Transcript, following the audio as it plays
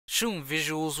Shooting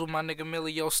visuals with my nigga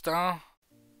Millie Stone.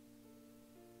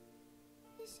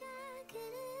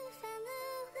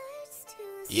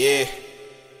 Yeah.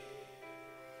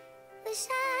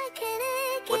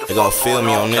 They gon' feel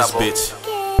me on this bitch.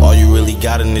 All you really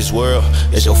got in this world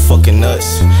is your fucking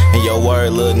nuts. And your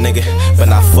word, little nigga, but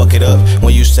not fuck it up.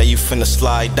 When you say you finna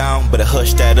slide down, better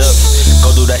hush that up.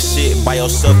 Go do that shit by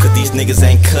yourself, cause these niggas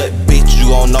ain't cut. Bitch, you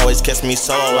gon' always catch me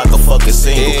solo like a fucking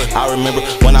single. I remember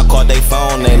when I called they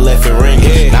phone, they left it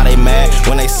ringing. Now they mad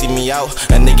when they see me out,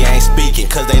 a nigga ain't speaking,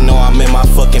 cause they know I'm in my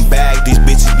fucking bag. These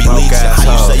bitches be leeching.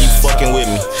 How you say you fucking with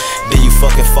me, then you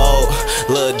fucking fold.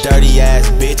 Little dirty ass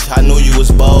bitch, I knew you was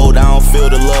bold. I don't feel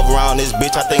the love around this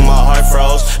bitch, I think my heart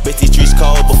froze. Bitch, these streets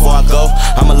cold. Before I go,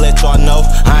 I'ma let y'all know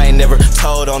I ain't never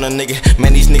told on a nigga.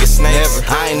 Man, these niggas snakes.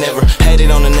 I ain't never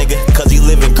hated on a nigga, cause he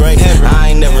living great.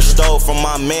 I ain't never stole from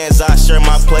my mans, I share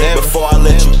my plate. Before I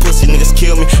let you pussy niggas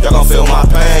kill me, y'all gon' feel my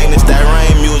pain. It's that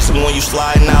rain music when you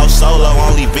sliding out solo.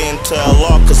 Only been to a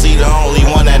law, cause he the only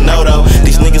one that know though.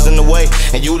 These niggas in the way,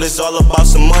 and you list all about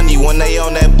some money. When they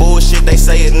on that bullshit, they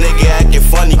say a nigga acting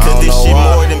funny, cause this shit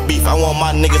more than beef. I want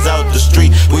my niggas out the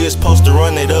street. We was supposed to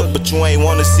run it up, but you ain't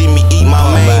wanna see me eat. My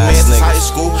main man since high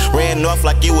school ran off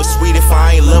like it was sweet. If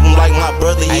I ain't love him like my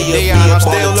brother, he I'm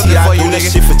still looking for you,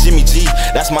 nigga. Shit for Jimmy G,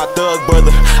 that's my thug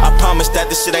brother. I promise that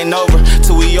this shit ain't over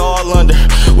till we all under.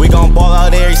 We gon' ball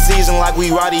out every season like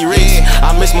we Roddy Ricch.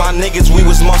 I miss my niggas, we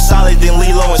was more solid than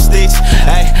Lilo and Stitch.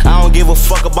 Hey, I don't give a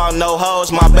fuck about no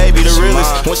hoes, my baby the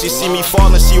realest. When she see me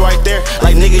falling, she right there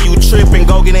like, nigga, you trippin',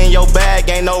 go get in your bag.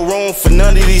 Ain't no room for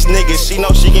none of these niggas. She know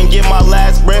she can get my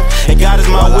last breath, and God is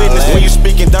my witness. When you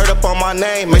speaking dirt up on my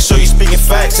name, make sure you speaking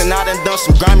facts. And I done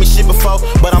some grimy shit before,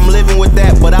 but I'm living with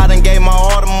that. But I done gave my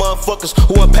all to motherfuckers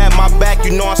who wouldn't pat my back.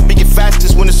 You know I'm speaking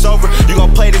fastest. When it's over, you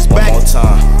gon' play this back. One more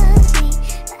time.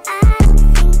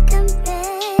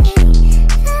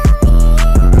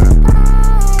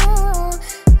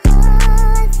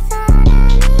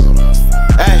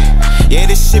 Yeah,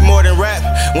 this shit more than rap.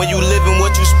 When you living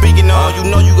what you speaking on,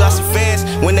 you know you got some fans.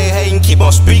 When they hating, keep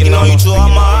on speaking on you. To all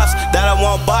my ops that I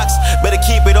want box, better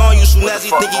keep it on you. Soon as he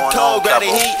think he cold, grab the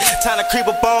heat, time to creep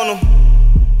up on him.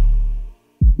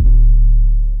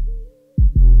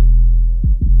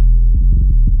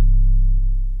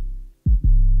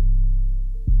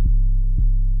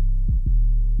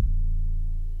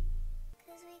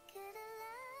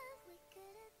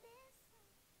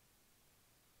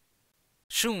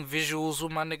 Shooting visuals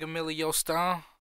with my nigga Millie Stone.